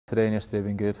Today and yesterday have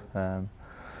been good.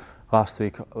 Last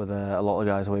week, with a lot of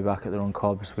guys away back at their own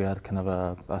clubs, we had kind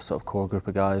of a sort of core group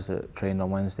of guys that trained on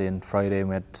Wednesday and Friday, and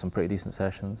we had some pretty decent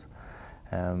sessions.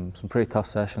 Some pretty tough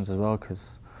sessions as well,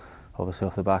 because obviously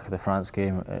off the back of the France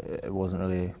game, it wasn't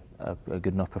really a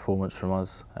good enough performance from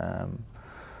us.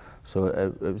 So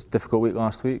it was a difficult week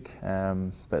last week,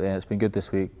 but then it's been good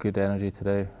this week. Good energy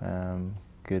today,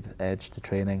 good edge to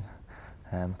training,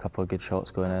 a couple of good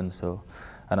shots going in. So,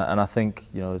 and I think,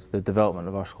 you know, as the development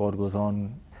of our squad goes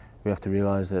on, we have to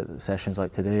realise that sessions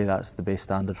like today, that's the base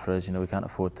standard for us. You know, we can't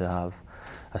afford to have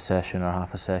a session or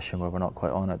half a session where we're not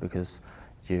quite on it, because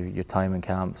your time in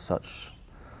camp is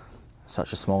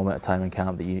such a small amount of time in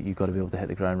camp that you've got to be able to hit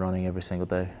the ground running every single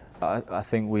day. I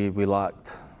think we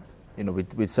lacked, you know,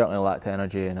 we'd certainly lacked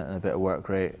energy and a bit of work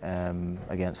rate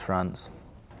against France.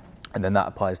 And then that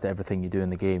applies to everything you do in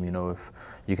the game. You know, if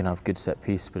you can have good set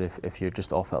piece, but if you're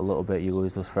just off it a little bit, you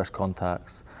lose those first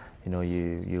contacts. You know,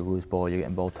 you lose ball, you're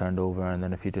getting ball turned over, and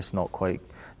then if you're just not quite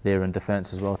there in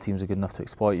defence as well, teams are good enough to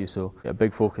exploit you. So a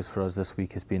big focus for us this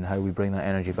week has been how we bring that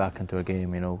energy back into our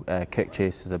game. You know, kick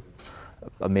chase is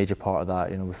a major part of that.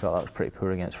 You know, we felt that was pretty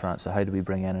poor against France. So how do we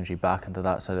bring energy back into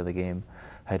that side of the game?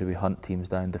 How do we hunt teams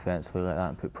down defensively like that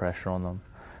and put pressure on them?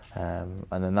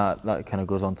 And then that kind of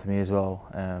goes on to me as well,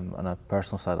 on a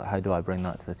personal side, like how do I bring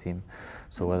that to the team?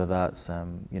 So whether that's,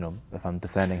 you know, if I'm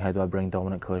defending, how do I bring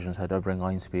dominant collisions? How do I bring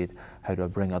line speed? How do I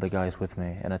bring other guys with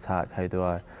me in attack? How do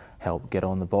I help get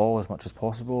on the ball as much as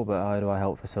possible, but how do I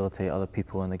help facilitate other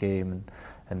people in the game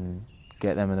and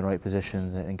get them in the right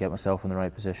positions and get myself in the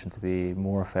right position to be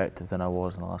more effective than I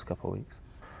was in the last couple of weeks?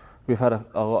 We've had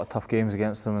a lot of tough games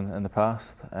against them in the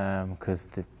past, because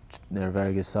they're a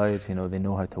very good side. You know, they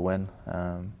know how to win.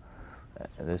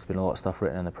 There's been a lot of stuff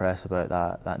written in the press about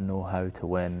that know how to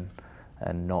win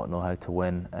and not know how to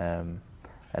win.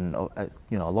 And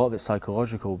you know, a lot of it's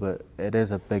psychological, but it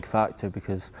is a big factor,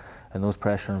 because in those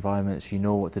pressure environments, you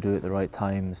know what to do at the right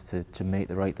times to make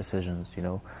the right decisions. You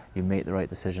know, you make the right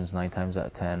decisions 9 times out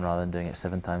of 10 rather than doing it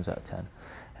 7 times out of 10.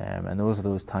 And those are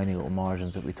those tiny little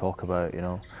margins that we talk about, you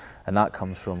know, and that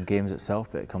comes from games itself,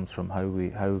 but it comes from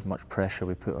how much pressure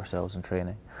we put ourselves in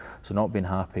training. So not being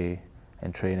happy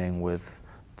in training with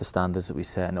the standards that we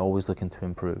set and always looking to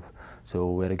improve. So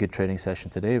we had a good training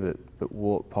session today, but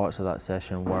what parts of that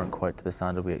session weren't quite to the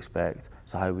standard we expect,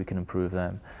 so how we can improve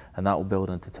them. And that will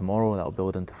build into tomorrow, that will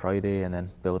build into Friday, and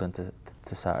then build into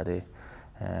Saturday.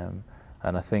 And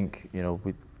I think, you know,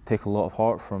 we take a lot of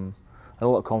heart from, a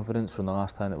lot of confidence from the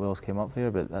last time that Wales came up there,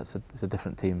 but it's a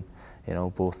different team, you know,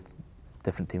 both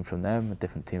different teams from them, a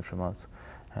different team from us.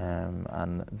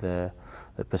 And the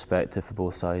perspective for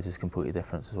both sides is completely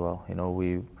different as well. You know,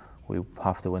 we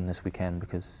have to win this weekend,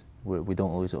 because we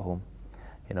don't lose at home.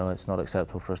 You know, it's not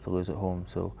acceptable for us to lose at home,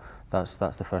 so that's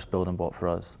the first building block for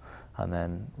us. And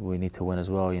then we need to win as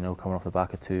well. You know, coming off the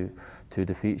back of two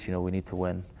defeats, you know, we need to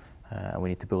win. And we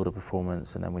need to build a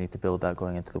performance, and then we need to build that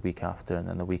going into the week after, and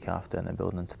then the week after, and then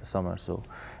building into the summer. So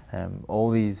all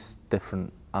these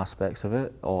different aspects of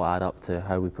it all add up to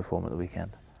how we perform at the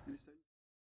weekend.